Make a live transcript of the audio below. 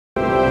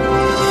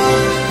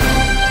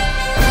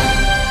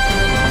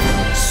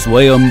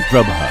Swayam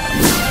Prabha.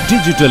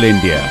 Digital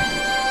India.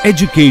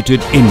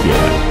 Educated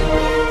India.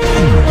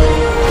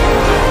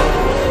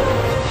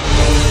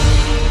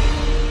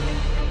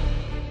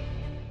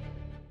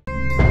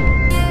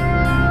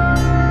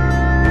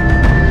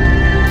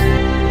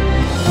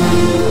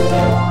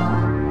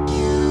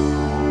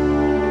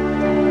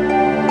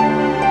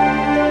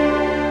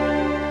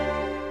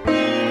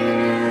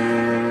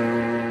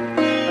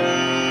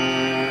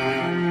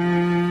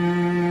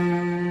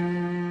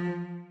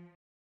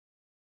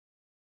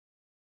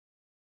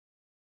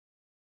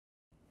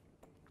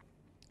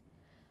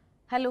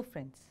 Hello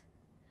friends,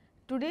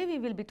 today we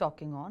will be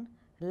talking on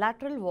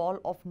lateral wall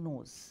of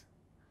nose.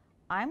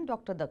 I am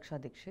Dr. Daksha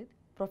Dikshit,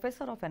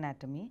 Professor of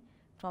Anatomy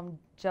from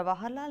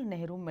Jawaharlal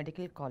Nehru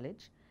Medical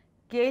College,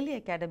 KLE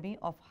Academy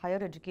of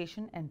Higher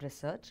Education and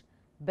Research,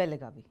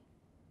 Belagavi.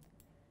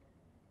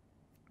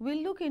 We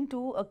will look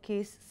into a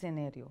case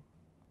scenario.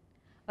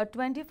 A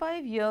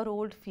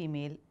 25-year-old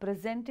female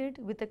presented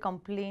with a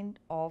complaint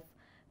of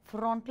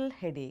frontal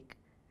headache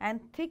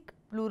and thick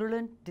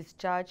purulent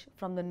discharge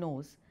from the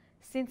nose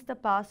since the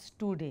past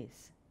 2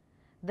 days.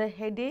 The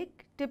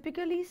headache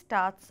typically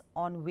starts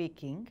on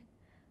waking,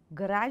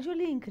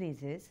 gradually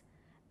increases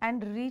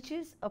and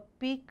reaches a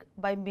peak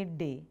by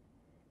midday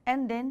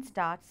and then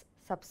starts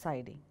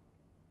subsiding.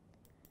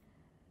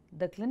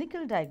 The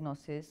clinical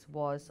diagnosis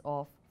was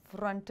of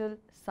frontal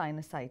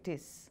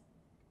sinusitis.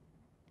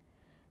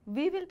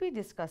 We will be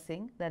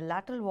discussing the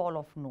lateral wall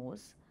of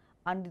nose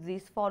under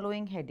these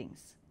following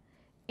headings: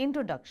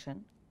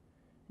 introduction,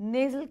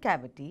 nasal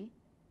cavity,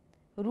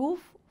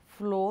 roof,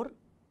 floor,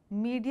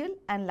 medial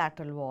and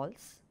lateral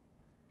walls,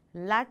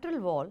 lateral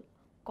wall,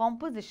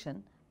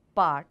 composition,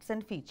 parts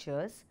and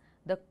features,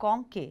 the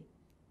concha,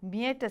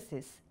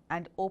 metastasis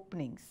and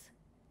openings,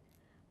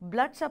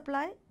 blood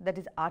supply, that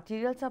is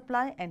arterial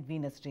supply and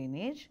venous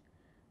drainage,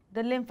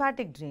 the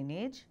lymphatic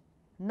drainage,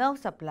 nerve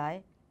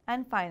supply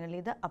and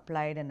finally the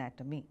applied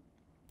anatomy.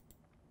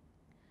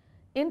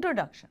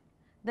 Introduction.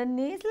 The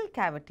nasal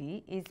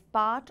cavity is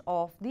part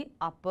of the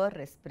upper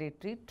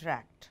respiratory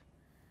tract.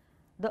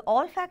 The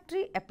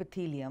olfactory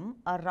epithelium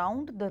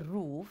around the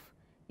roof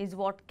is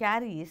what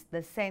carries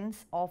the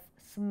sense of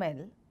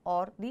smell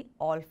or the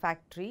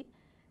olfactory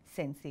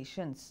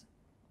sensations.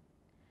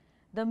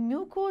 The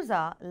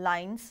mucosa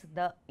lines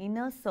the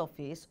inner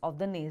surface of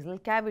the nasal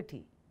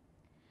cavity.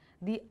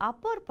 The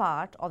upper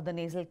part of the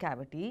nasal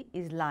cavity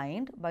is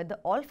lined by the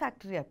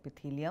olfactory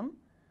epithelium,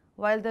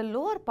 while the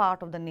lower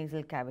part of the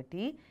nasal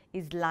cavity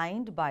is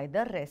lined by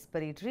the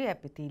respiratory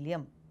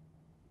epithelium.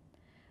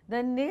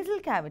 The nasal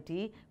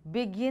cavity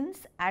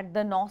begins at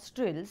the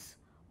nostrils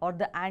or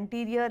the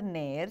anterior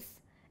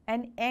nares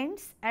and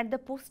ends at the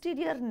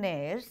posterior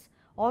nares,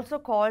 also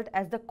called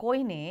as the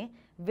choanae,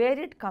 where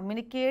it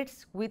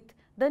communicates with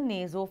the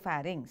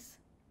nasopharynx.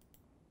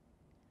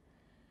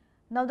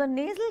 Now, the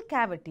nasal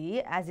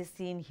cavity, as is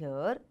seen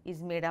here,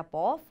 is made up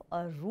of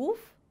a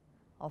roof,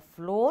 a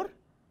floor,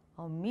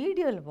 a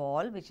medial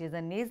wall, which is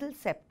the nasal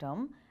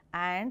septum,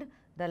 and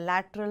the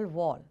lateral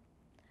wall.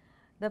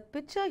 The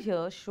picture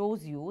here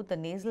shows you the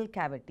nasal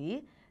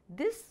cavity.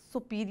 This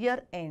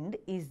superior end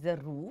is the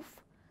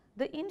roof,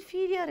 the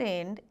inferior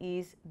end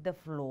is the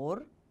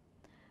floor.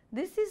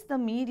 This is the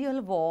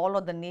medial wall or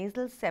the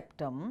nasal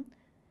septum,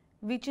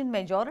 which in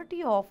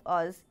majority of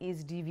us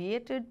is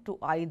deviated to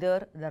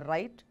either the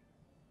right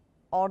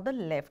or the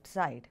left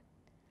side.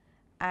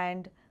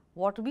 And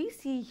what we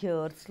see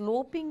here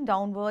sloping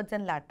downwards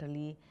and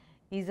laterally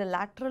is a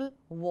lateral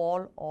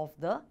wall of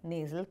the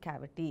nasal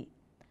cavity.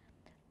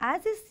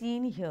 As is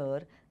seen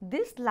here,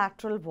 this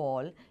lateral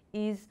wall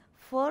is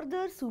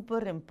further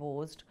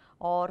superimposed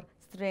or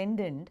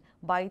strengthened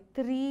by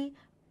 3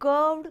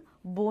 curved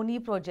bony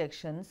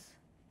projections,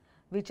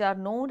 which are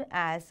known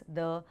as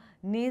the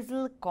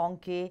nasal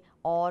concha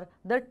or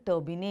the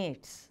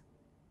turbinates.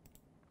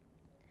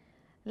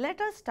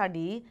 Let us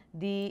study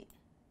the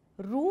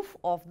roof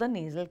of the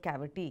nasal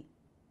cavity.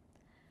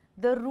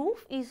 The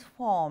roof is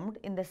formed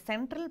in the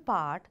central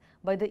part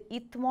by the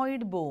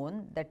ethmoid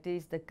bone, that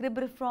is the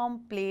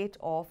cribriform plate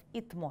of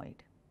ethmoid.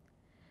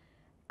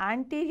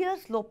 Anterior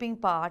sloping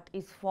part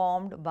is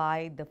formed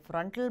by the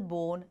frontal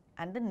bone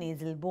and the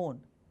nasal bone,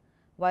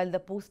 while the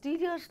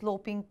posterior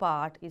sloping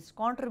part is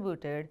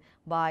contributed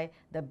by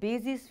the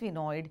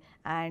basisphenoid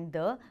and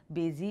the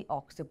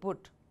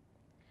basiocciput.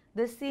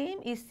 The same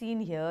is seen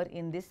here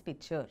in this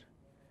picture.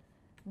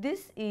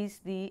 This is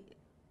the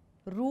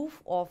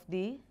roof of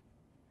the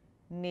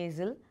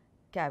nasal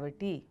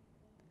cavity.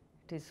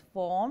 It is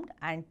formed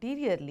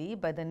anteriorly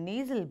by the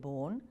nasal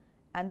bone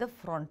and the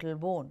frontal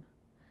bone.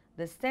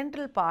 The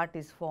central part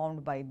is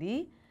formed by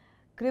the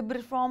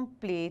cribriform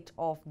plate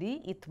of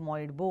the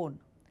ethmoid bone,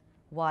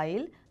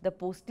 while the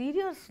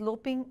posterior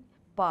sloping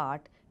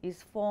part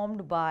is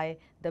formed by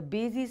the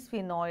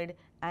basisphenoid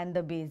and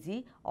the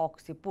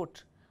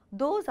basiocciput.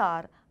 Those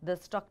are the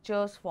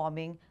structures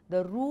forming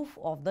the roof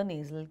of the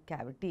nasal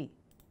cavity.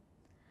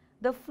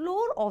 The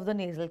floor of the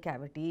nasal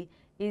cavity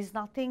is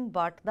nothing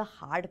but the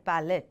hard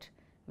palate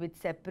which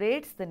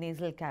separates the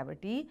nasal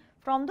cavity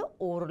from the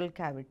oral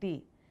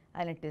cavity,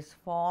 and it is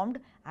formed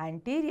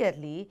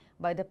anteriorly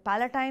by the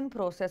palatine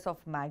process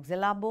of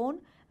maxilla bone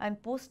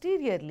and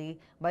posteriorly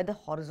by the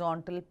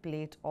horizontal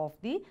plate of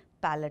the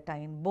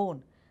palatine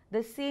bone.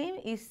 The same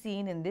is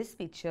seen in this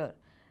picture.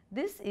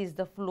 This is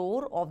the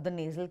floor of the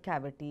nasal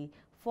cavity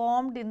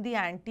formed in the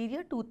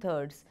anterior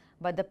 2/3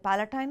 by the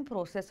palatine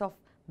process of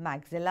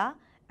maxilla,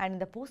 and in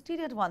the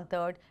posterior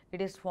 1/3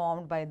 it is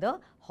formed by the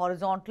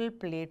horizontal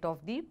plate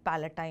of the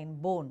palatine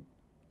bone.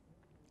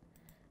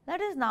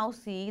 Let us now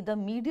see the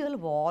medial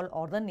wall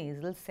or the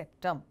nasal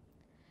septum.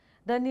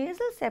 The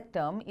nasal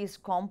septum is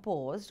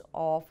composed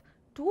of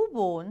two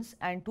bones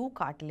and two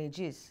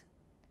cartilages.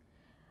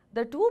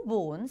 The two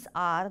bones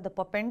are the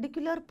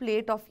perpendicular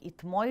plate of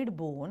ethmoid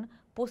bone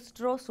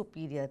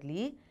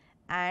postero-superiorly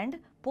and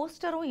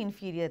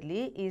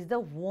postero-inferiorly is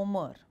the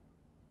vomer.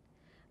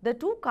 The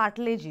two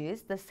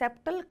cartilages, the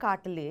septal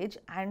cartilage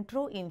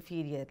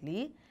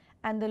antero-inferiorly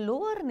and the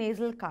lower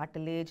nasal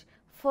cartilage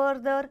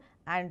further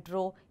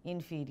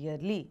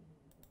antero-inferiorly.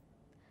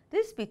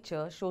 This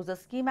picture shows a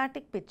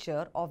schematic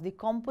picture of the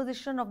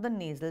composition of the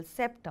nasal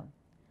septum.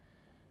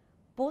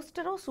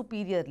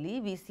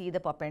 Postero-superiorly, we see the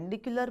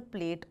perpendicular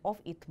plate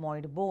of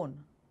ethmoid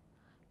bone.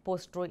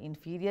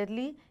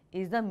 Postero-inferiorly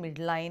is the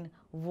midline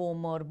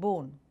vomer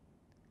bone.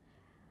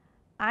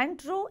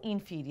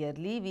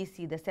 Antero-inferiorly, we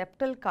see the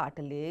septal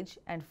cartilage,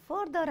 and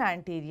further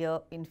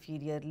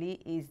anterior-inferiorly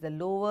is the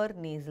lower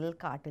nasal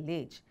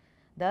cartilage.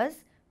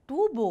 Thus,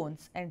 two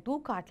bones and two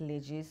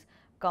cartilages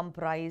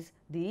comprise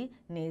the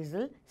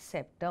nasal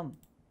septum.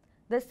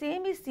 The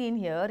same is seen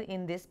here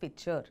in this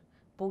picture.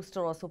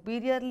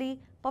 Postero-superiorly,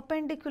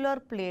 perpendicular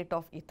plate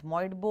of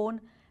ethmoid bone,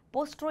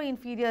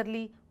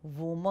 postero-inferiorly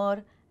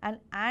vomer, and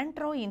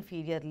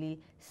antero-inferiorly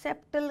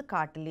septal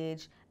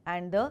cartilage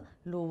and the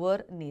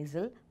lower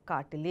nasal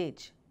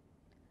cartilage.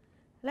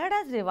 Let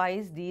us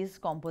revise these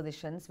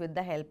compositions with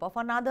the help of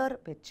another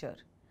picture.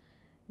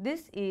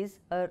 This is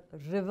a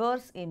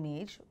reverse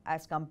image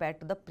as compared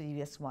to the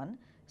previous one.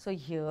 So,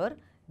 here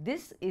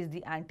this is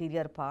the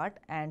anterior part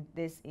and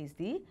this is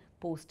the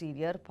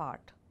posterior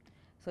part.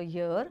 So,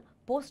 here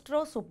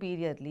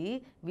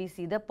postero-superiorly we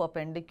see the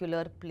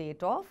perpendicular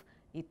plate of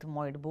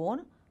ethmoid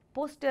bone,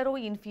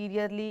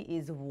 postero-inferiorly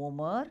is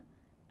vomer,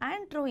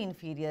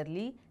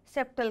 antero-inferiorly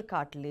septal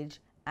cartilage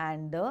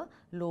and the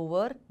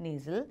lower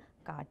nasal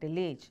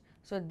cartilage.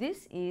 So,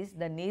 this is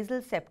the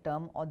nasal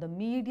septum or the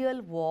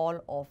medial wall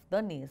of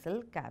the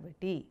nasal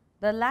cavity.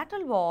 The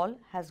lateral wall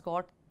has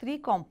got three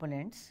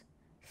components: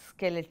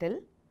 skeletal,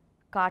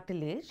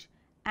 cartilage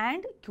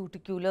and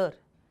cuticular.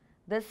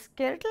 The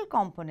skeletal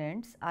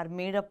components are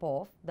made up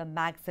of the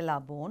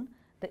maxilla bone,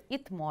 the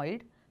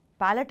ethmoid,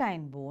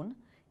 palatine bone,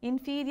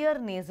 inferior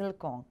nasal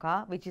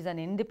concha which is an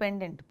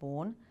independent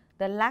bone,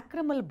 the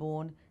lacrimal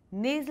bone,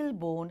 nasal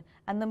bone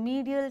and the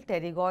medial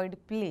pterygoid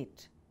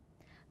plate.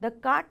 The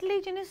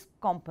cartilaginous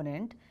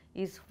component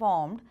is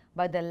formed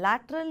by the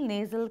lateral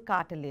nasal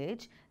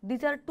cartilage.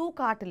 These are two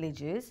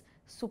cartilages,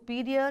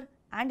 superior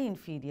and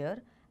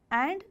inferior,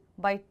 and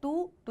by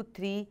 2 to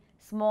 3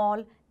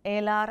 small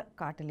alar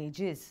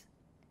cartilages.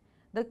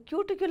 The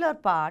cuticular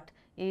part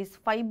is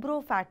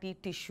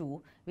fibrofatty tissue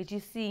which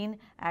is seen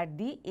at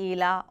the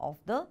ala of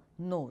the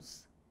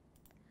nose.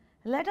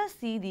 Let us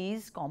see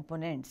these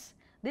components.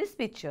 This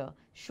picture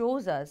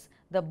shows us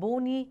the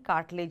bony,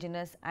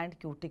 cartilaginous and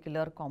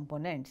cuticular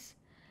components.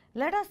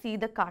 Let us see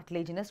the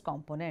cartilaginous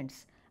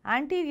components.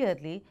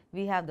 Anteriorly,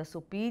 we have the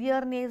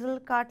superior nasal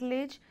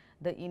cartilage,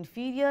 the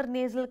inferior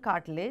nasal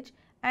cartilage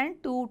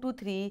and 2 to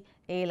 3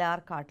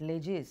 alar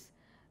cartilages.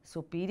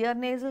 Superior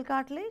nasal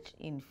cartilage,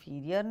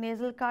 inferior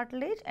nasal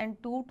cartilage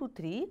and 2 to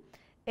 3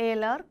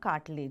 alar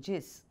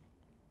cartilages.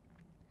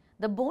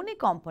 The bony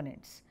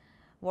components,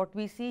 what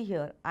we see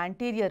here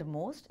anterior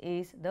most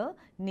is the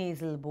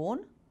nasal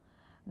bone,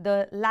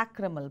 the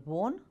lacrimal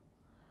bone,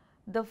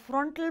 the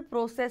frontal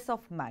process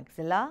of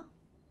maxilla,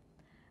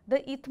 the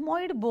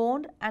ethmoid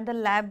bone and the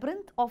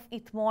labyrinth of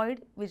ethmoid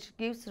which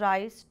gives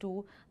rise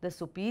to the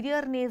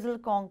superior nasal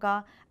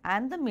concha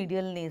and the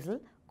medial nasal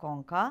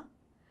concha,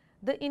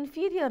 the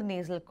inferior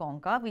nasal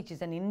concha which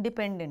is an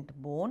independent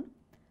bone.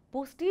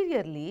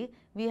 Posteriorly,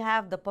 we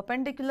have the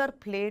perpendicular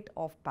plate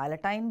of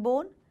palatine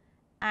bone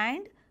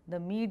and the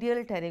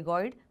medial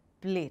pterygoid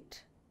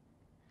plate.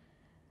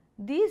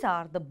 These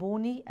are the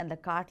bony and the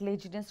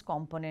cartilaginous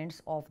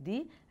components of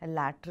the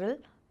lateral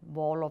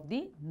wall of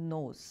the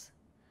nose.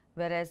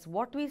 Whereas,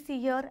 what we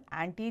see here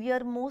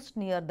anterior most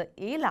near the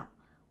ala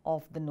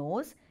of the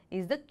nose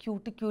is the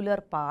cuticular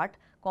part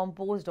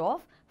composed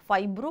of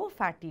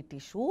fibrofatty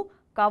tissue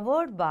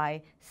covered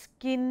by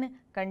skin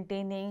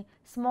containing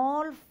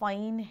small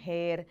fine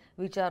hair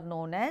which are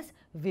known as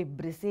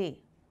vibrissae.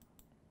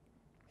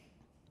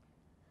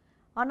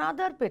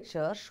 Another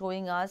picture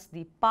showing us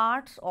the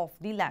parts of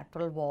the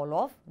lateral wall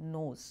of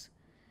nose.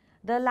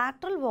 The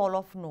lateral wall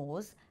of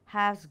nose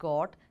has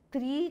got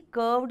three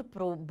curved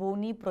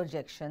bony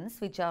projections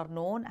which are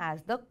known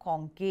as the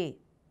conchae.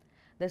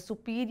 The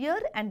superior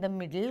and the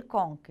middle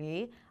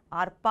conchae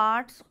are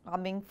parts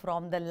coming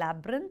from the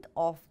labyrinth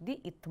of the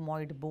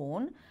ethmoid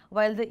bone,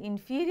 while the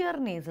inferior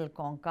nasal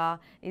concha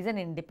is an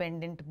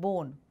independent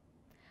bone.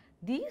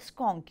 These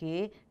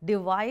conchae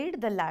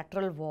divide the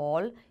lateral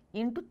wall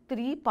into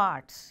three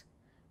parts: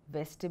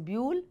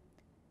 vestibule,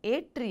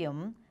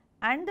 atrium,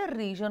 and the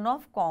region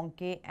of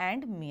conchae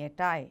and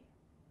meatae.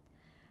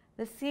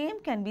 The same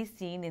can be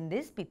seen in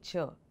this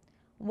picture.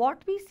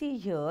 What we see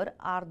here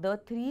are the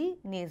three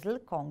nasal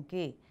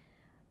conchae.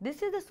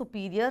 This is the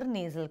superior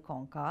nasal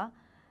concha.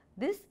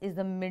 This is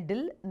the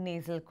middle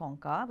nasal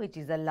concha, which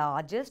is the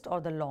largest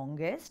or the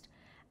longest,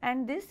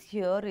 and this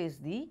here is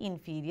the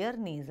inferior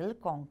nasal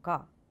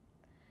concha.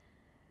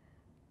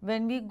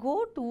 When we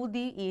go to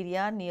the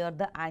area near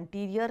the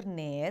anterior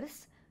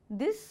nares,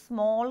 this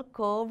small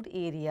curved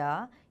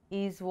area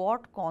is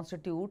what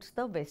constitutes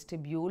the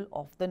vestibule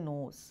of the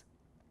nose.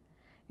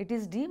 It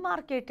is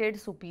demarcated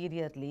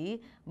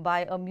superiorly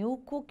by a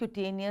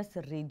mucocutaneous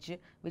ridge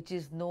which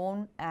is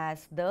known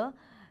as the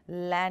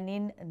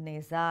lanin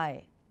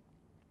nasi.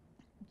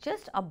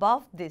 Just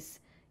above this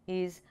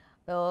is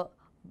a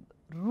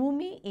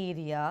roomy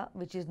area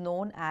which is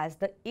known as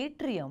the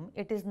atrium.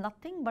 It is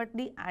nothing but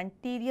the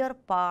anterior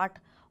part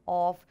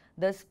of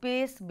the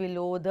space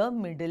below the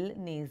middle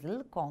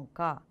nasal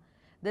concha.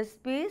 The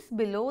space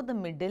below the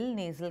middle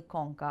nasal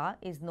concha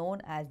is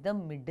known as the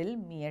middle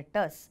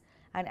meatus.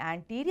 An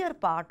anterior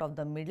part of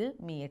the middle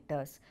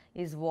meatus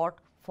is what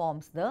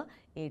forms the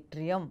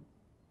atrium.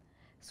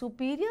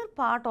 Superior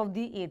part of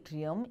the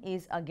atrium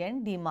is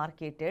again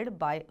demarcated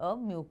by a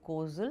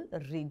mucosal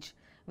ridge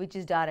which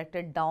is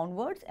directed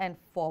downwards and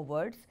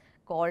forwards,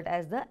 called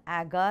as the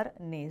agar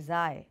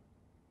nasi.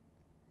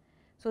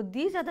 So,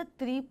 these are the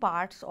three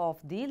parts of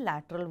the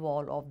lateral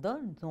wall of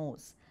the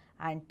nose.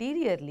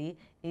 Anteriorly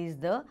is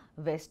the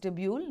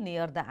vestibule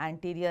near the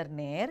anterior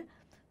nare.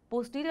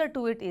 Posterior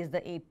to it is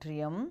the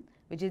atrium,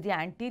 which is the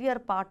anterior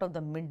part of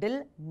the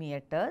middle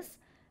meatus,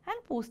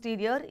 and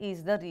posterior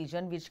is the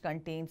region which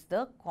contains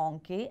the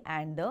conchae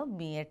and the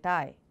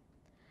meatae.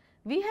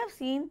 We have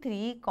seen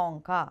three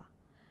concha,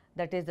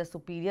 that is the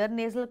superior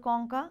nasal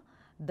concha,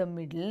 the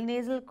middle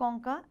nasal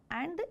concha,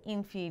 and the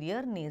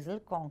inferior nasal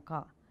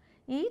concha.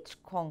 Each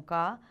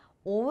concha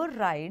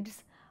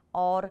overrides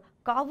or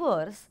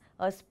covers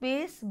a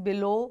space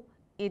below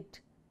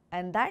it,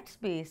 and that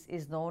space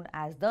is known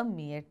as the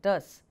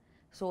meatus.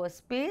 So, a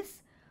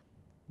space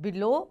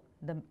below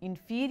the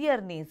inferior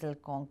nasal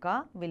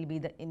concha will be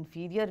the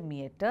inferior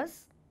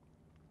meatus.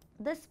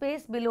 The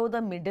space below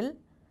the middle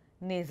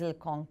nasal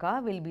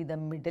concha will be the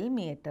middle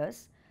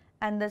meatus,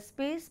 and the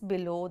space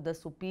below the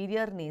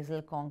superior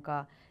nasal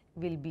concha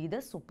will be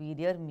the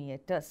superior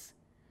meatus.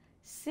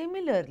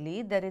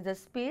 Similarly, there is a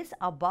space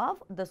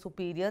above the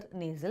superior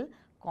nasal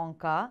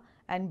concha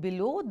and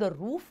below the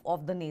roof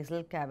of the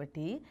nasal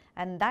cavity,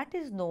 and that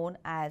is known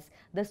as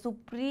the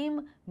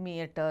supreme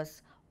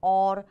meatus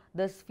or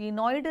the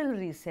sphenoidal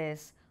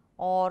recess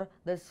or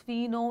the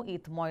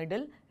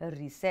sphenoethmoidal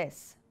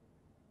recess.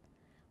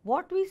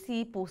 What we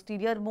see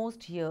posterior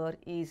most here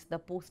is the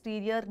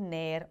posterior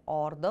nare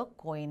or the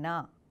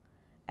choana,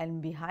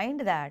 and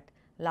behind that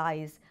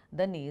lies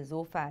the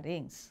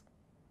nasopharynx.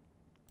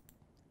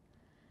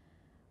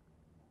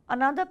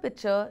 Another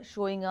picture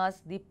showing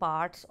us the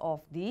parts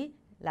of the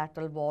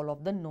lateral wall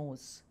of the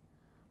nose.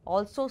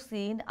 Also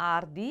seen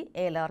are the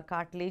alar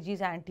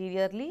cartilages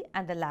anteriorly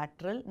and the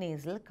lateral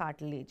nasal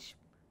cartilage,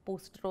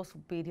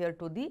 posterior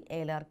to the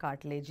alar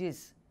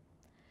cartilages.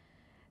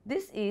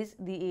 This is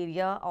the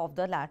area of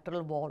the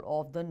lateral wall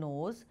of the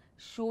nose,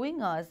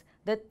 showing us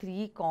the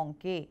three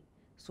conchae: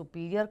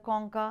 superior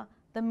concha,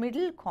 the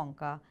middle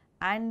concha,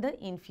 and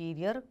the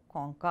inferior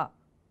concha.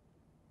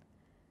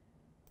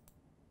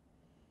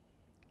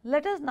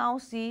 Let us now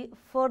see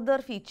further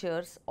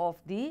features of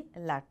the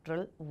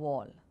lateral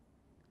wall.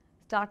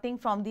 Starting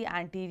from the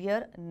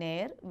anterior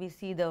nare, we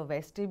see the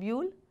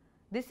vestibule.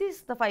 This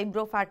is the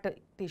fibrofat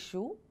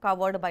tissue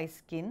covered by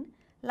skin,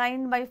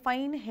 lined by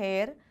fine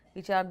hair,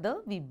 which are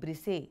the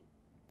vibrissae.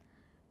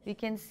 We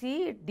can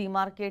see it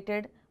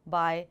demarcated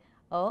by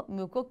a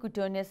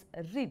mucocutaneous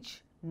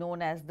ridge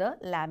known as the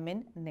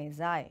lamin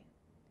nasi.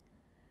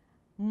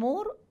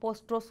 More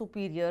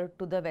posterosuperior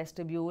to the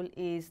vestibule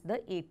is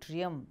the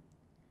atrium.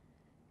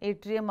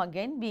 Atrium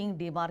again being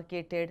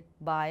demarcated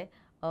by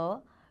a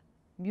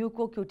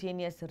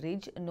mucocutaneous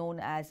ridge known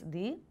as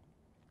the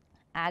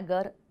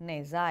agar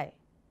nasi.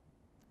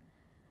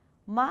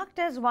 Marked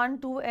as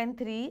 1, 2 and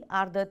 3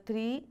 are the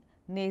three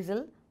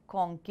nasal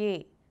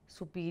conchae: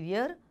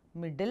 superior,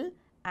 middle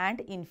and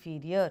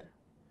inferior,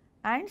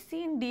 and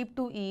seen deep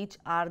to each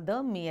are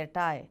the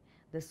meatae: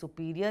 the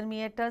superior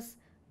meatus,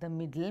 the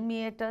middle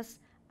meatus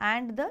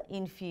and the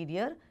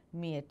inferior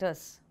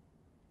meatus.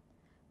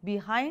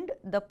 Behind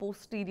the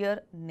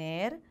posterior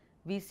nare,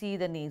 we see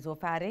the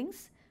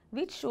nasopharynx,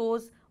 which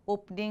shows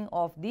opening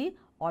of the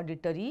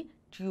auditory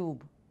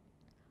tube.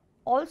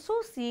 Also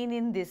seen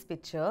in this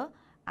picture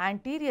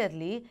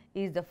anteriorly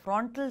is the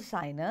frontal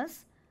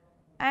sinus,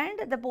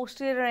 and at the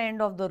posterior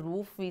end of the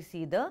roof we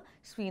see the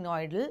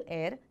sphenoidal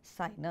air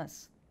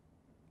sinus.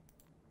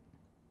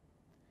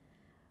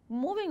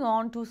 Moving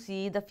on to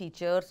see the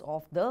features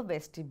of the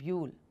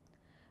vestibule.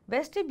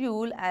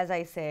 Vestibule, as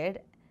I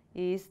said,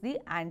 is the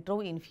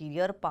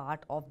anteroinferior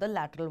part of the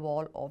lateral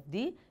wall of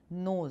the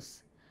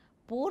nose.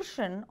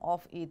 Portion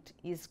of it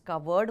is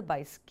covered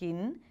by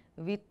skin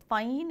with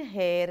fine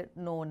hair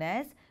known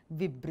as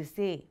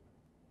vibrissae.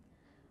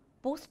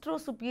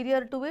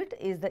 Posterior to it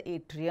is the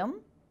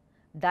atrium,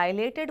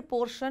 dilated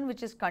portion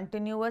which is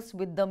continuous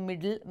with the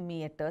middle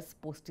meatus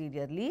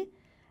posteriorly,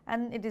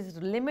 and it is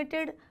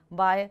limited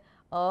by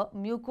a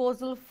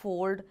mucosal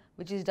fold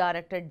which is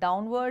directed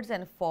downwards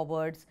and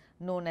forwards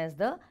known as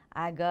the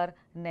agar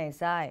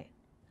nasal.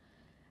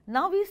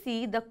 Now we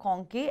see the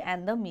conchae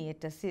and the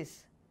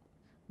metatarsus.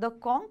 The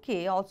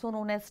conchae, also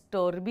known as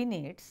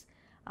turbinates,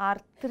 are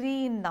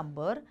three in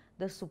number: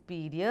 the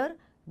superior,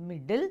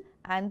 middle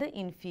and the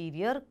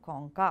inferior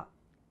concha.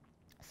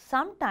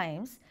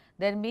 Sometimes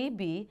there may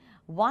be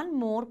one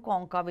more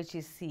concha which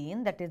is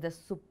seen, that is the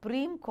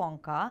supreme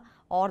concha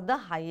or the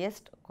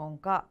highest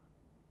concha.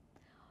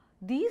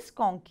 These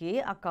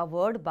conchae are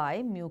covered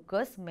by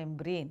mucous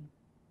membrane.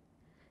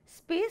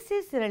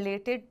 Spaces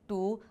related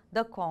to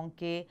the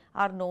conchae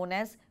are known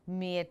as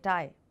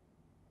meatai.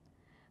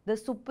 The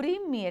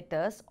supreme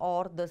meatus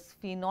or the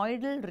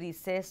sphenoidal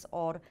recess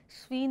or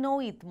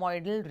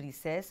sphenoethmoidal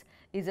recess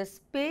is a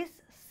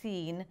space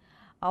seen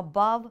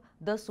above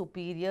the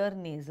superior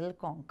nasal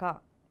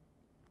concha.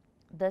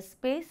 The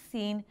space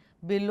seen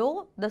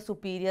below the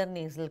superior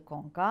nasal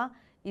concha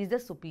is the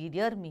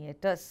superior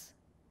meatus.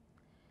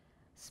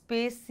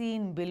 Space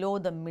seen below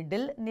the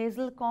middle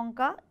nasal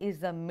concha is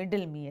the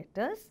middle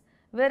meatus,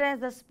 whereas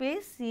the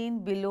space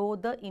seen below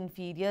the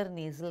inferior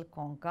nasal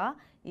concha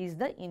is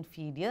the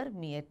inferior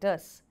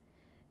meatus.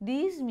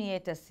 These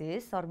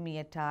meatases or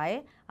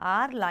meatai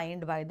are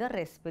lined by the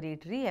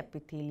respiratory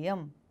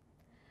epithelium.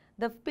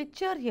 The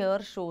picture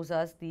here shows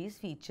us these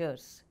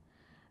features.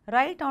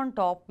 Right on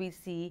top we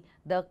see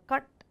the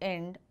cut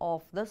end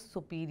of the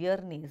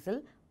superior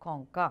nasal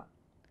concha.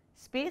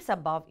 Space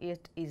above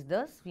it is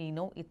the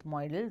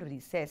sphenoethmoidal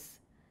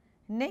recess.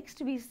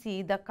 Next we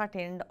see the cut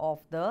end of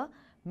the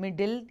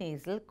middle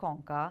nasal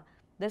concha.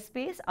 The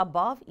space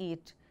above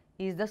it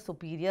is the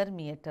superior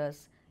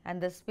meatus and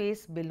the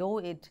space below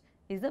it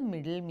is the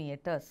middle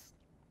meatus.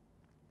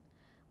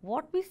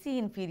 What we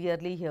see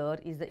inferiorly here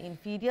is the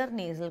inferior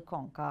nasal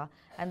concha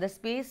and the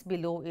space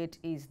below it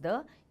is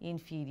the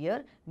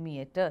inferior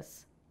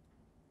meatus.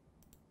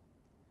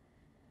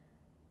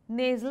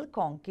 Nasal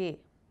conchae.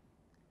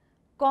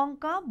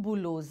 Concha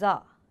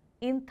bullosa.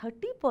 In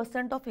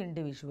 30% of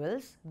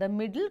individuals, the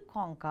middle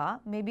concha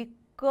may be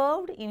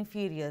curved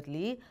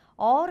inferiorly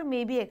or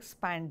may be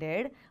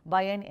expanded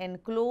by an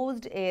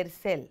enclosed air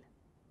cell.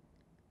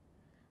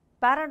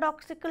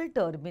 Paradoxical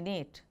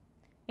turbinate.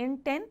 In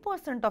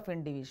 10% of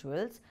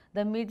individuals,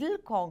 the middle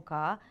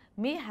concha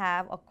may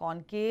have a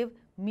concave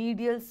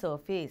medial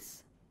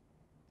surface.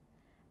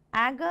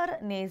 Agar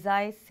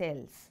nasal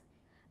cells.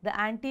 The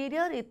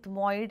anterior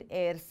ethmoid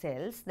air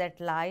cells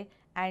that lie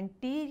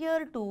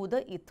anterior to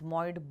the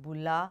ethmoid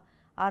bulla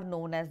are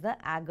known as the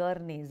agar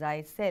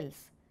nasal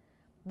cells.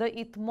 The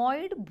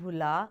ethmoid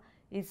bulla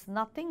is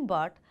nothing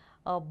but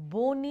a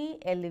bony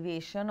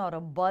elevation or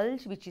a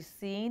bulge which is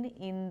seen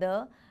in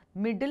the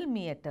middle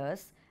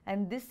meatus,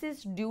 and this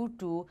is due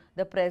to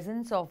the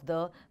presence of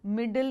the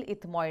middle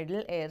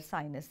ethmoidal air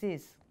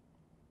sinuses.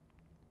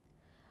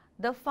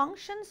 The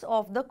functions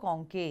of the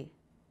conchae.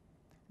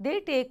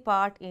 They take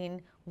part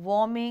in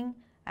warming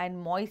and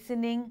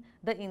moistening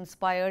the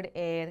inspired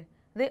air.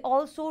 They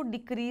also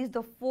decrease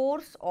the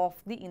force of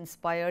the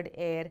inspired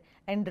air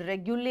and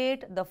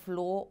regulate the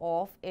flow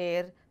of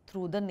air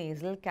through the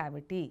nasal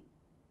cavity.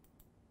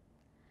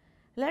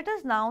 Let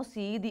us now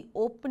see the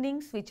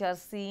openings which are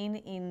seen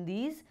in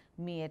these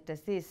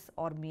meatases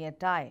or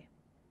meatai.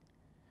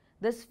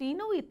 The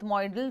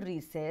sphenoethmoidal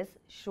recess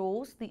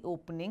shows the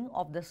opening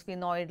of the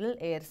sphenoidal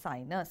air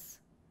sinus.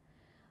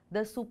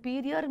 The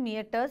superior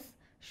meatus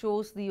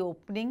shows the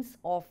openings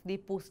of the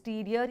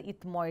posterior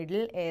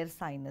ethmoidal air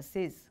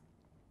sinuses.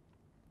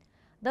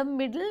 The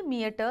middle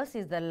meatus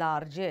is the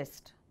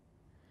largest.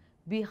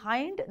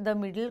 Behind the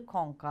middle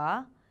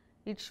concha,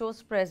 it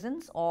shows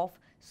presence of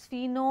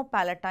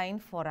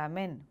sphenopalatine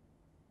foramen.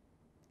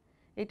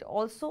 It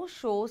also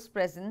shows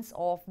presence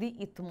of the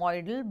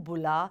ethmoidal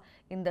bulla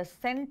in the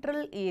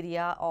central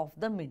area of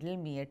the middle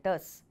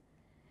meatus.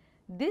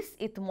 This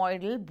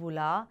ethmoidal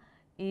bulla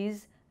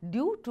is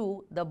due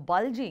to the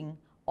bulging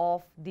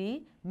of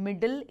the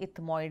middle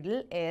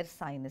ethmoidal air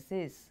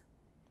sinuses.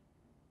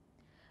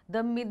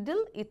 The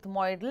middle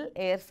ethmoidal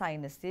air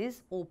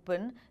sinuses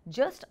open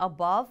just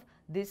above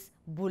this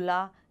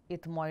bulla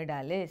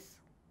ethmoidalis.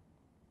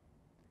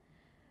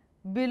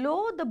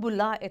 Below the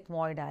bulla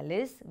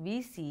ethmoidalis,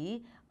 we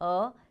see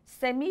a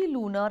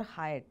semilunar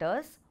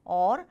hiatus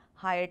or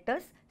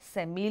hiatus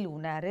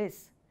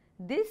semilunaris.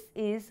 This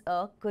is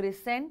a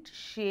crescent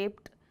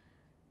shaped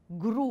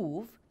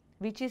groove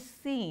which is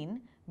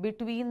seen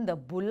between the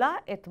bulla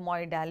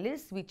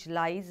ethmoidalis which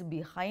lies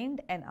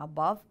behind and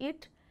above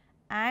it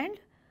and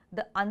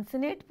the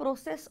uncinate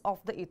process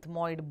of the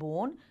ethmoid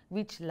bone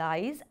which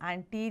lies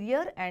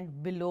anterior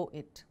and below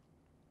it.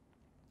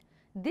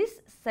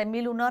 This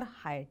semilunar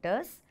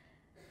hiatus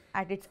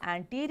at its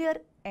anterior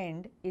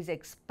end is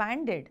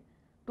expanded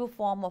to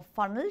form a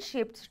funnel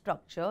shaped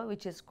structure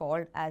which is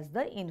called as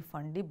the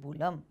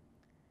infundibulum.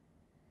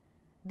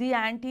 The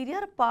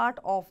anterior part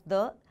of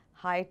the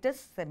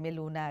hiatus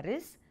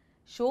semilunaris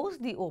shows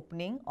the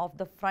opening of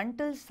the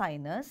frontal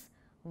sinus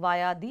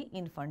via the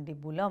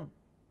infundibulum.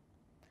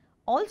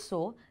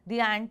 Also, the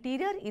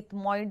anterior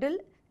ethmoidal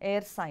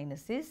air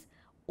sinuses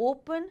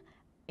open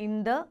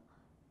in the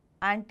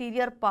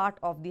anterior part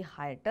of the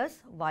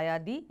hiatus via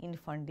the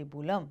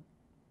infundibulum.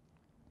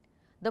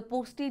 The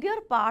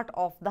posterior part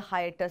of the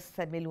hiatus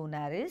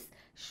semilunaris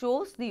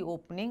shows the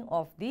opening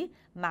of the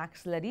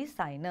maxillary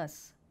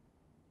sinus.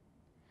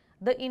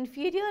 The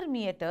inferior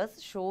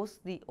meatus shows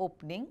the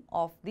opening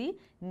of the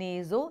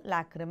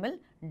nasolacrimal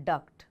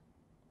duct.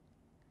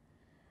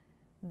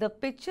 The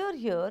picture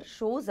here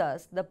shows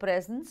us the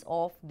presence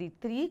of the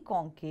three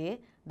conchae,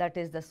 that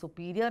is the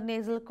superior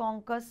nasal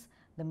concus,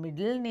 the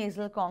middle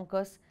nasal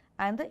concus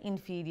and the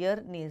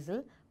inferior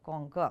nasal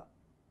concha.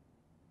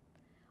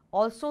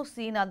 Also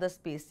seen are the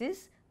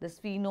spaces, the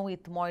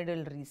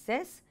sphenoethmoidal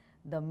recess,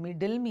 the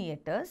middle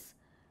meatus,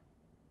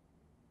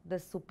 the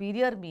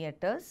superior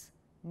meatus,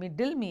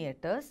 middle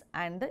meatus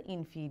and the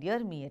inferior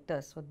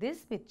meatus. So,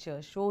 this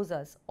picture shows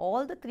us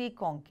all the three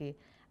conchae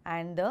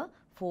and the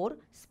four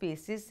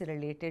spaces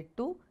related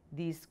to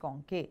these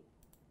conchae.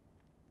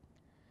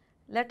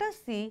 Let us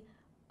see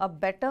a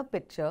better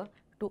picture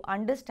to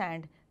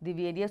understand the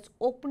various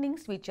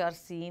openings which are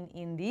seen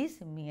in these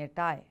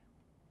meatai.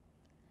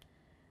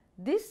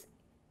 This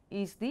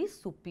is the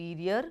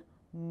superior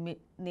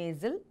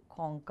nasal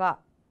concha.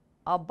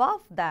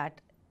 Above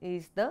that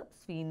is the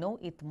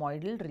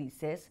sphenoethmoidal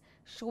recess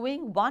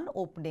showing one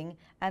opening,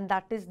 and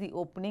that is the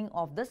opening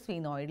of the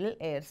sphenoidal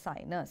air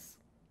sinus.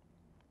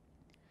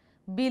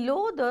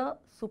 Below the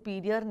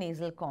superior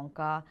nasal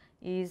concha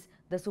is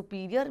the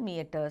superior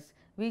meatus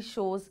which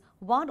shows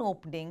one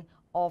opening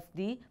of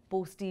the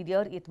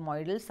posterior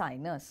ethmoidal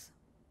sinus.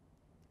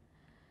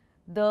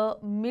 The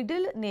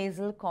middle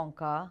nasal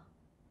concha,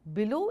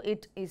 below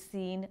it is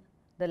seen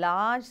the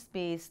large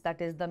space,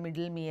 that is the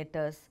middle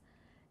meatus,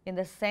 in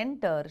the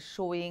center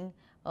showing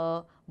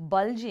a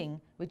bulging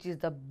which is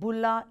the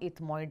bulla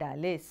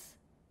ethmoidalis.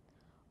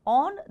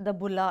 On the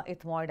bulla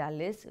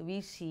ethmoidalis,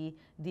 we see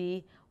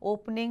the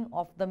opening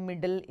of the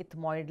middle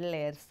ethmoidal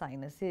air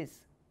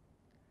sinuses.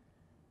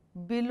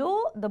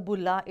 Below the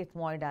bulla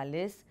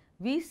ethmoidalis,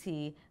 we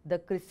see the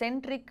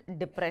crescentric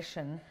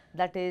depression,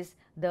 that is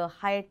the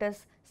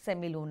hiatus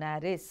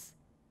semilunaris.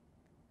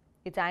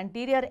 Its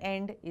anterior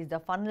end is the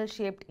funnel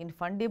shaped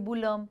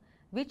infundibulum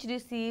which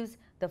receives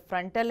the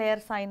frontal air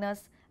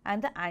sinus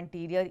and the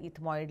anterior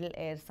ethmoidal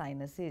air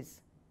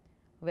sinuses,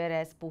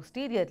 whereas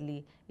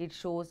posteriorly it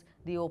shows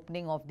the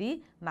opening of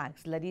the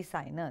maxillary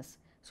sinus.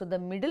 So, the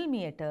middle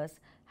meatus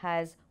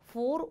has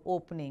four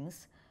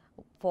openings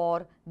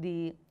for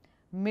the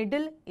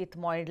middle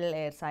ethmoidal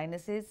air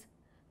sinuses,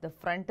 the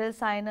frontal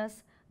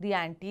sinus, the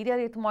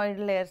anterior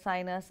ethmoidal air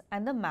sinus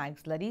and the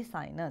maxillary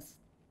sinus.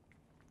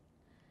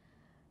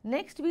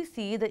 Next, we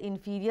see the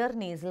inferior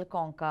nasal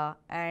concha,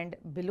 and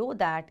below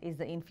that is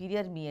the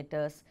inferior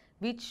meatus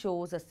which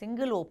shows a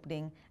single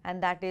opening,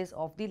 and that is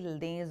of the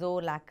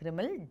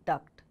nasolacrimal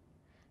duct.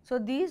 So,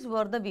 these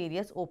were the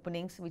various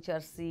openings which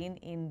are seen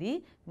in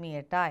the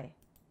meatai.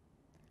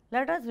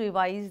 Let us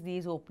revise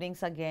these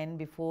openings again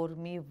before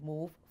we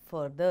move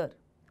further.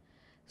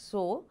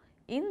 So,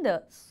 in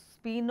the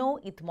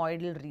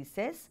sphenoethmoidal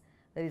recess,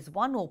 there is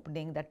one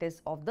opening, that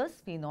is of the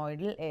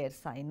sphenoidal air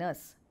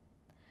sinus.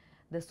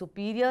 The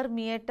superior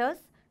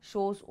meatus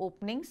shows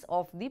openings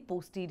of the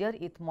posterior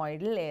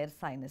ethmoidal air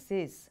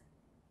sinuses.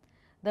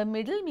 The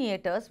middle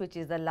meatus, which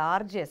is the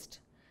largest,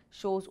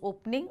 shows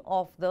opening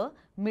of the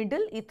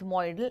middle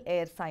ethmoidal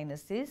air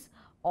sinuses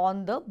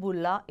on the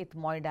bulla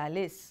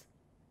ethmoidalis.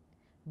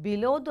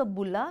 Below the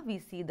bulla, we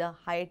see the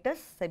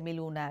hiatus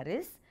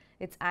semilunaris.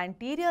 Its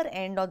anterior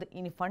end of the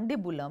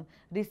infundibulum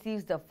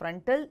receives the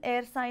frontal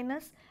air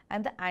sinus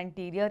and the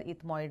anterior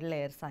ethmoidal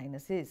air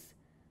sinuses,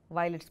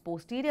 while its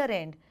posterior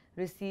end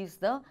receives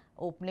the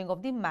opening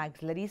of the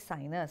maxillary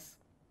sinus.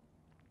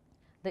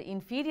 The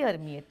inferior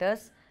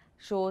meatus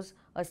shows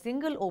a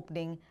single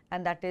opening,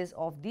 and that is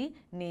of the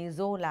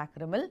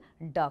nasolacrimal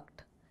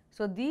duct.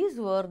 So, these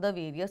were the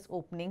various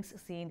openings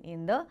seen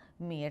in the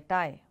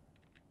meatai.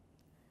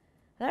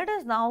 Let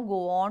us now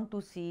go on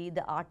to see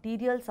the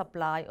arterial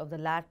supply of the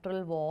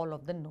lateral wall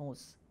of the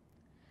nose.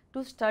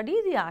 To study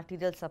the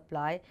arterial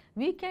supply,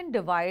 we can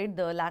divide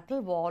the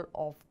lateral wall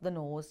of the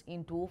nose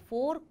into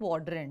four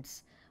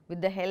quadrants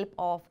with the help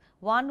of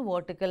one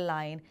vertical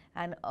line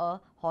and a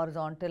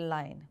horizontal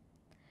line.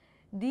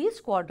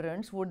 These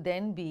quadrants would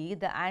then be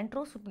the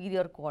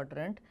antero-superior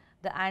quadrant,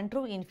 the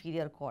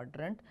antero-inferior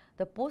quadrant,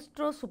 the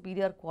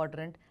postero-superior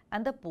quadrant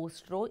and the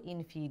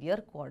postero-inferior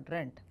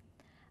quadrant.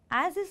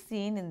 As is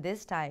seen in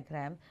this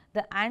diagram,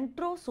 the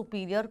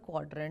anterosuperior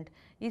quadrant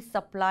is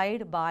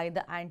supplied by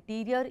the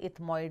anterior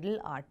ethmoidal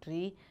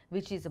artery,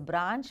 which is a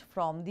branch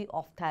from the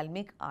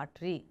ophthalmic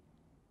artery.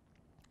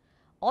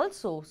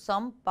 Also,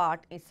 some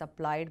part is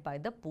supplied by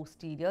the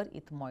posterior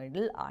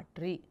ethmoidal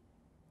artery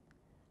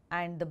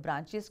and the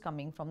branches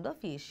coming from the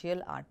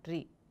facial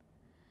artery.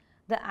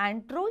 The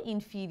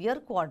antero-inferior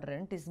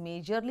quadrant is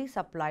majorly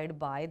supplied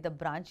by the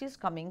branches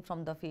coming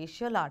from the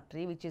facial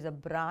artery, which is a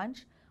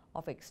branch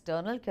of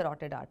external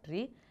carotid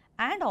artery,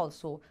 and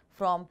also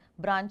from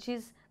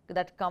branches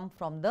that come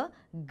from the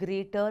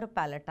greater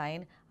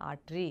palatine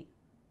artery,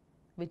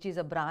 which is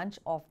a branch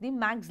of the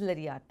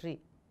maxillary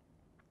artery.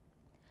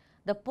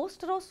 The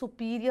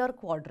posterior-superior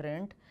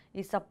quadrant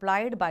is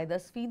supplied by the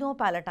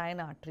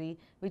sphenopalatine artery,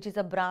 which is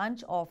a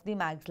branch of the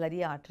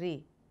maxillary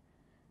artery,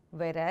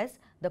 whereas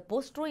the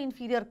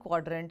posterior-inferior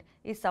quadrant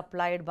is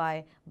supplied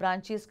by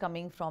branches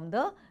coming from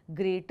the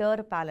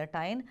greater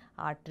palatine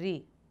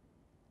artery.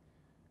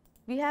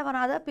 We have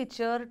another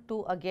picture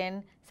to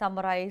again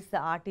summarize the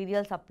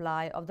arterial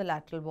supply of the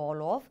lateral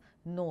wall of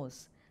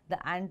nose. The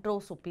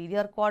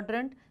anterosuperior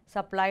quadrant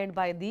supplied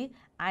by the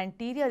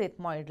anterior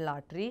ethmoidal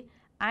artery,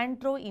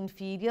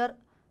 antero-inferior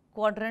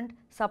quadrant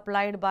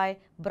supplied by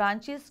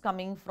branches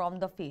coming from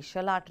the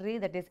facial artery,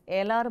 that is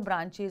alar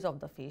branches of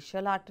the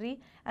facial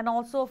artery, and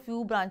also a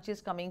few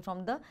branches coming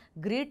from the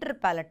greater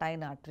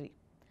palatine artery.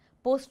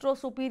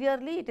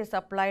 Postero-superiorly it is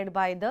supplied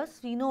by the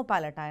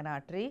sphenopalatine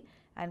artery,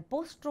 and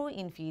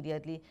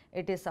postero-inferiorly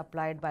it is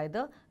supplied by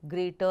the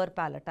greater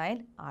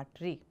palatine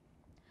artery.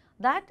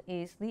 That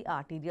is the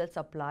arterial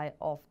supply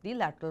of the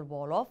lateral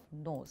wall of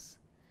nose.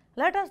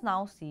 Let us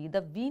now see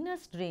the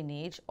venous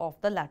drainage of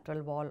the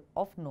lateral wall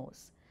of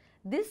nose.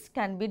 This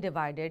can be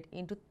divided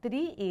into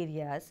three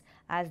areas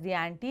as the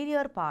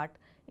anterior part,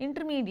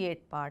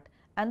 intermediate part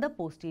and the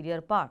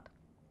posterior part.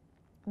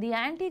 The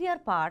anterior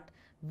part,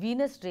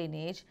 venous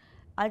drainage,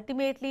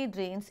 ultimately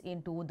drains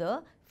into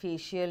the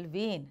facial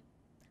vein.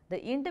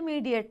 The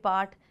intermediate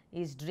part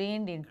is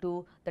drained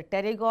into the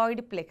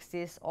pterygoid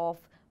plexus of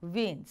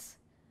veins,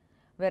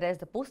 whereas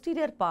the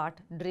posterior part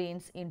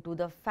drains into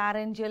the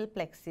pharyngeal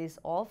plexus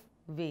of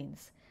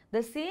veins.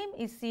 The same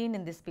is seen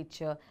in this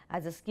picture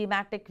as a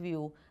schematic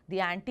view.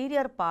 The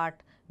anterior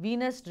part,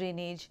 venous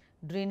drainage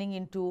draining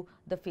into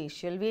the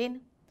facial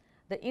vein,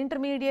 the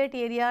intermediate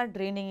area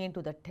draining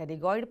into the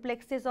pterygoid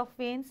plexus of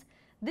veins.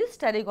 This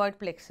pterygoid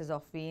plexus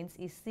of veins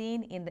is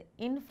seen in the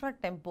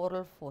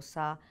infratemporal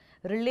fossa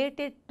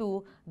related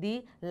to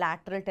the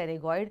lateral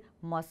pterygoid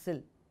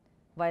muscle,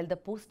 while the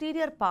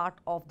posterior part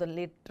of the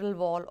lateral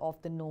wall of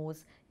the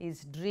nose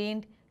is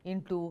drained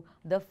into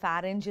the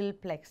pharyngeal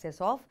plexus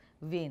of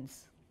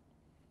veins.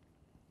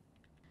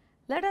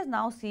 Let us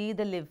now see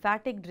the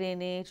lymphatic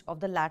drainage of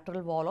the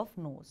lateral wall of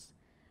nose.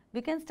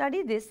 We can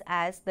study this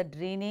as the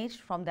drainage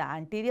from the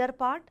anterior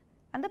part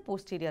and the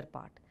posterior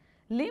part.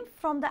 Lymph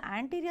from the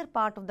anterior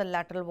part of the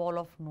lateral wall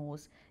of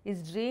nose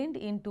is drained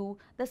into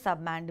the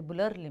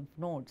submandibular lymph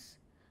nodes,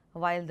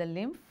 while the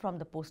lymph from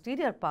the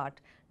posterior part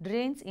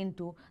drains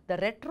into the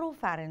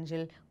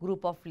retropharyngeal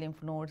group of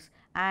lymph nodes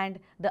and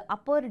the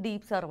upper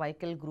deep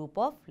cervical group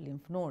of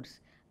lymph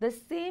nodes. The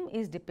same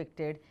is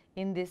depicted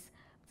in this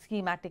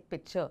schematic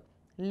picture.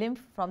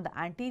 Lymph from the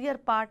anterior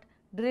part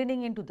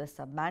draining into the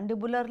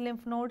submandibular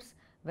lymph nodes,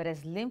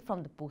 whereas lymph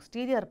from the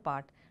posterior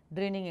part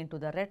draining into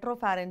the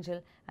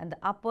retropharyngeal and the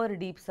upper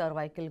deep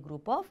cervical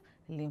group of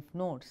lymph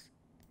nodes.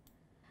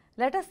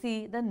 Let us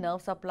see the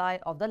nerve supply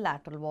of the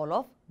lateral wall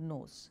of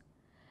nose.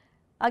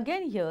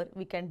 Again here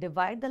we can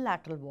divide the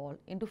lateral wall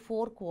into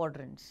four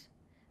quadrants.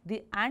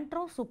 The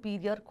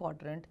anterosuperior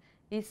quadrant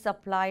is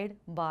supplied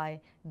by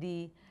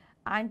the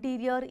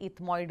anterior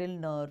ethmoidal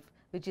nerve,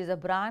 which is a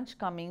branch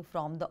coming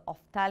from the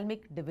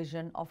ophthalmic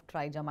division of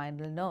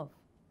trigeminal nerve.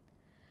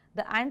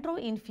 The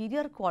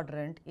antero-inferior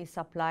quadrant is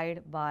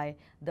supplied by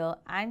the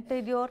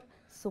anterior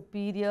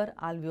superior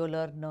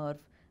alveolar nerve,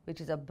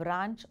 which is a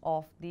branch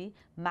of the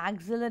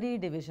maxillary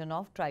division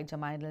of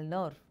trigeminal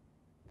nerve.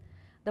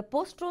 The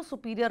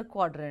posterior-superior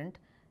quadrant,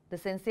 the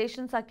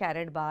sensations are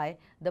carried by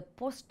the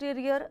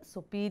posterior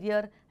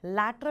superior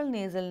lateral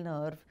nasal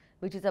nerve,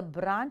 which is a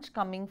branch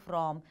coming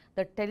from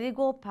the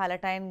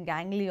pterygopalatine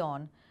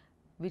ganglion,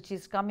 which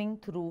is coming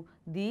through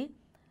the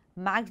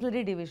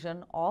maxillary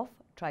division of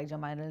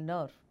trigeminal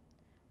nerve,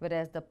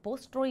 whereas the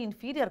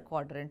posterior-inferior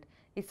quadrant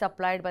is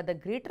supplied by the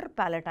greater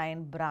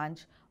palatine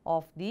branch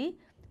of the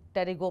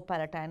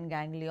pterygopalatine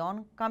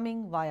ganglion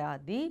coming via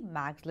the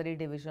maxillary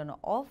division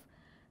of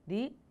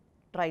the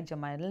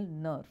trigeminal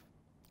nerve.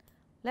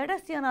 Let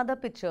us see another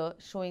picture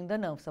showing the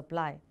nerve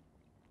supply.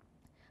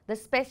 The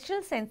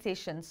special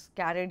sensations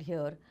carried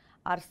here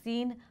are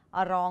seen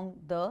along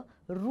the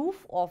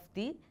roof of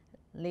the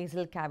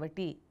nasal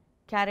cavity,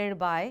 carried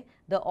by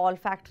the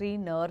olfactory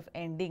nerve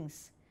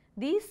endings.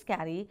 These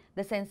carry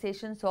the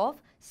sensations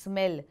of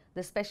smell,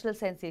 the special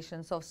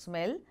sensations of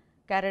smell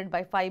carried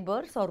by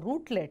fibers or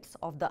rootlets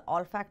of the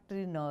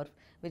olfactory nerve,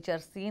 which are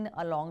seen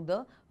along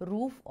the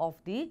roof of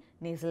the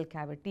nasal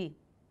cavity.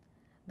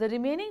 The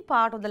remaining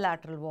part of the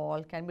lateral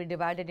wall can be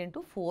divided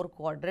into 4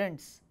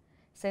 quadrants.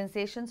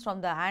 Sensations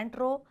from the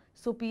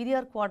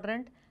antero-superior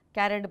quadrant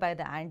carried by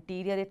the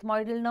anterior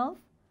ethmoidal nerve.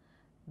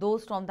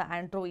 Those from the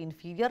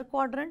antero-inferior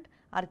quadrant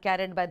are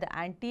carried by the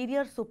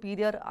anterior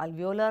superior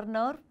alveolar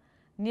nerve,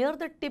 near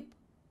the tip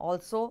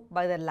also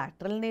by the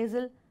lateral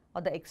nasal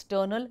or the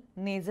external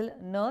nasal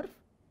nerve.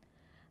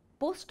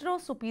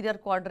 Posterior-superior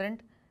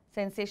quadrant,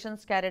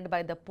 sensations carried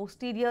by the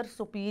posterior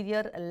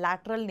superior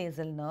lateral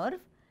nasal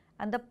nerve,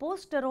 and the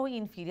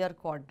posterior-inferior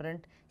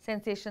quadrant,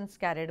 sensations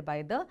carried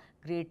by the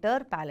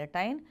greater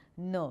palatine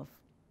nerve.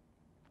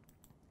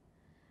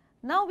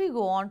 Now we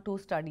go on to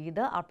study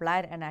the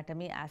applied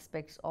anatomy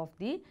aspects of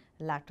the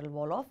lateral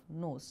wall of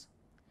nose.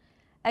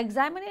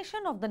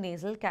 Examination of the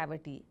nasal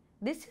cavity.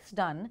 This is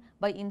done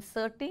by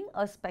inserting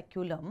a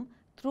speculum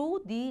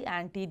through the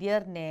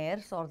anterior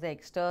nares or the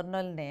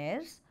external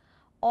nares,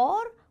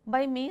 or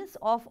by means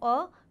of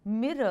a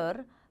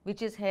mirror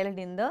which is held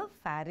in the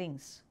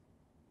pharynx.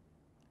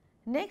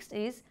 Next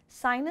is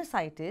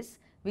sinusitis,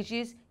 which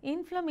is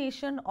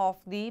inflammation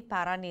of the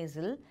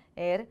paranasal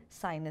air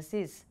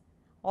sinuses,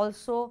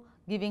 also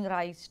giving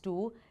rise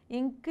to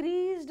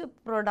increased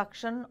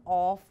production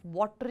of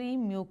watery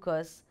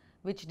mucus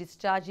which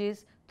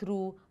discharges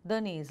through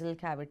the nasal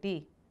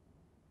cavity.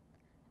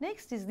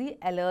 Next is the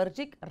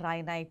allergic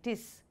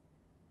rhinitis,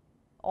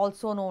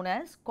 also known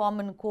as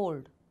common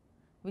cold,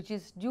 which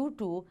is due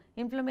to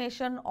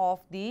inflammation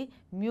of the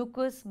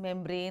mucous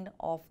membrane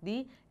of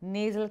the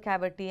nasal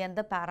cavity and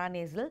the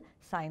paranasal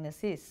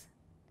sinuses.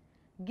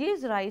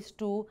 Gives rise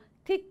to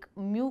thick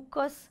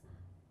mucus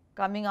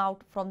coming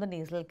out from the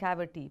nasal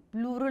cavity,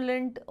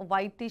 purulent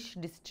whitish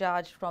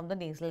discharge from the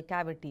nasal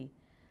cavity.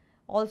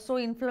 Also,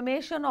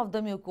 inflammation of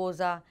the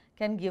mucosa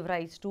can give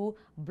rise to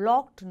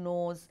blocked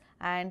nose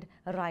and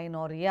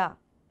rhinorrhea.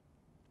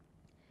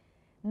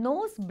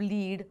 Nose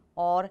bleed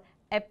or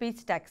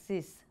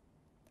epistaxis.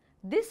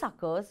 This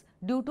occurs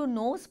due to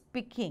nose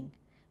picking.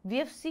 We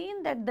have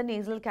seen that the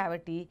nasal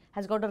cavity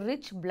has got a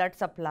rich blood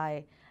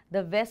supply,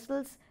 the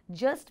vessels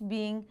just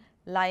being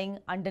lying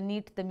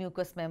underneath the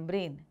mucous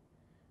membrane.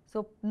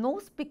 So,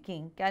 nose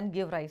picking can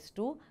give rise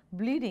to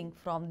bleeding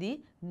from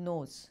the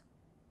nose.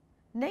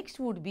 Next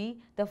would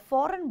be the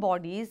foreign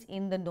bodies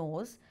in the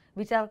nose,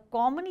 which are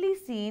commonly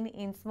seen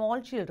in small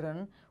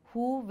children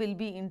who will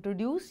be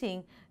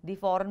introducing the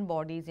foreign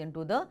bodies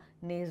into the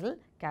nasal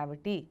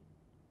cavity.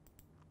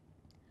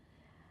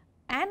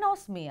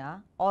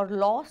 Anosmia or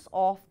loss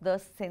of the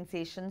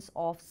sensations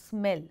of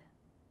smell.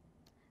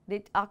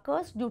 It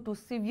occurs due to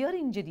severe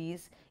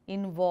injuries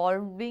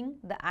involving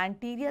the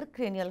anterior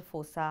cranial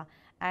fossa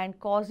and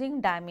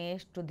causing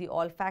damage to the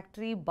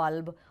olfactory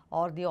bulb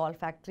or the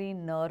olfactory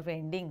nerve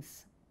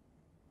endings.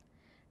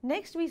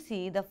 Next we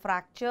see the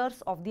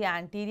fractures of the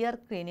anterior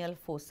cranial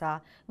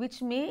fossa,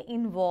 which may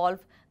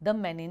involve the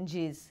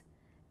meninges,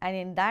 and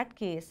in that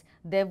case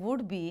there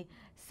would be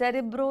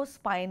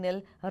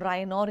cerebrospinal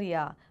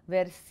rhinorrhea,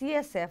 where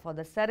CSF or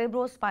the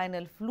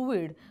cerebrospinal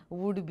fluid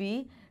would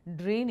be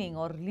draining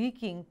or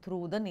leaking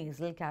through the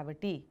nasal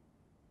cavity.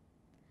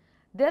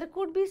 There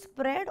could be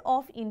spread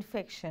of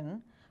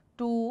infection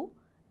to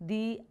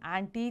the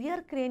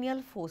anterior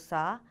cranial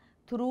fossa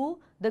through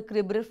the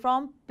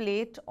cribriform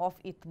plate of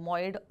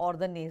ethmoid or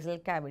the nasal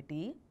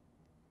cavity.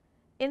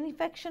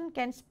 Infection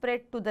can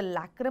spread to the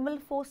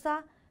lacrimal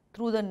fossa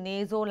through the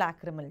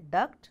nasolacrimal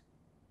duct.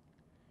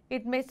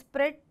 It may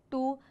spread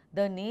to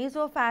the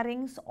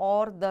nasopharynx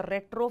or the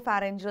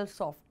retropharyngeal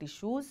soft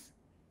tissues.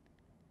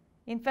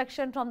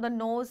 Infection from the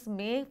nose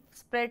may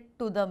spread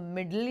to the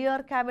middle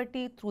ear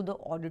cavity through the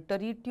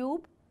auditory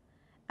tube,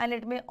 and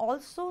it may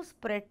also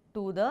spread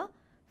to the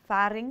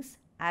pharynx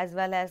as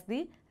well as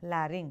the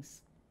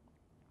larynx.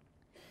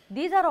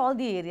 These are all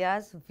the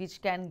areas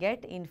which can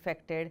get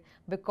infected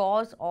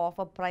because of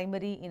a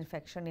primary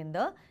infection in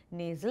the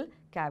nasal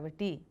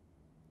cavity.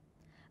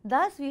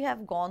 Thus, we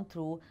have gone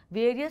through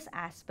various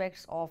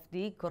aspects of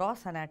the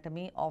gross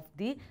anatomy of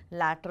the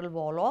lateral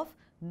wall of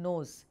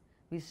nose.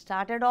 We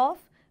started off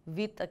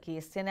with a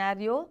case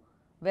scenario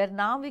where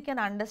now we can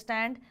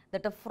understand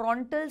that a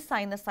frontal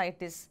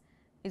sinusitis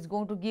is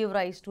going to give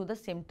rise to the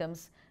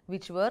symptoms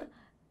which were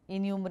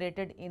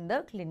enumerated in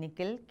the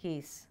clinical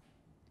case.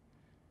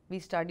 We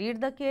studied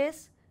the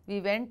case,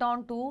 we went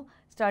on to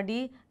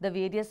study the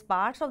various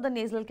parts of the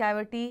nasal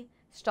cavity,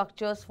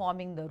 structures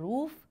forming the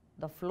roof,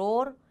 the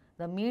floor,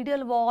 the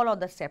medial wall or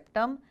the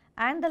septum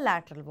and the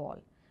lateral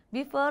wall.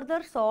 We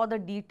further saw the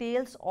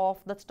details of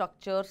the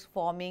structures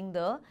forming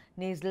the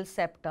nasal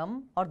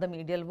septum or the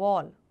medial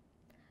wall.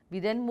 We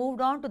then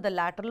moved on to the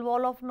lateral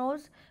wall of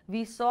nose.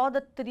 We saw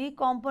the three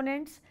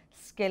components: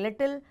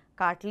 skeletal,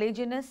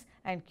 cartilaginous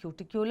and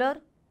cuticular.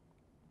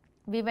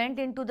 We went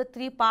into the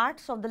three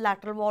parts of the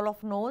lateral wall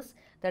of nose,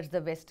 that is the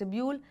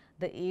vestibule,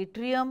 the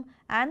atrium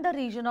and the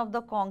region of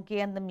the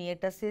conchae and the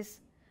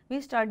metasis. We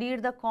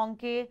studied the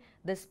conchae,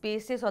 the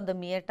spaces or the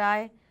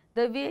meatae,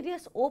 the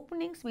various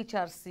openings which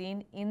are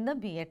seen in the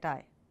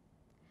meatae.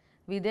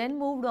 We then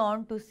moved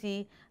on to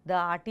see the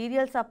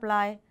arterial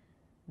supply,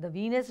 the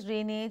venous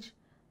drainage,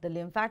 the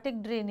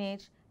lymphatic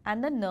drainage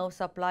and the nerve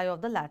supply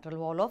of the lateral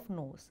wall of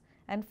nose.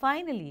 And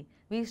finally,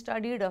 we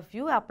studied a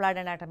few applied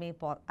anatomy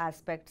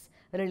aspects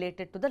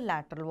related to the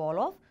lateral wall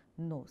of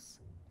nose.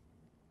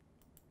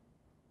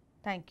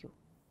 Thank you.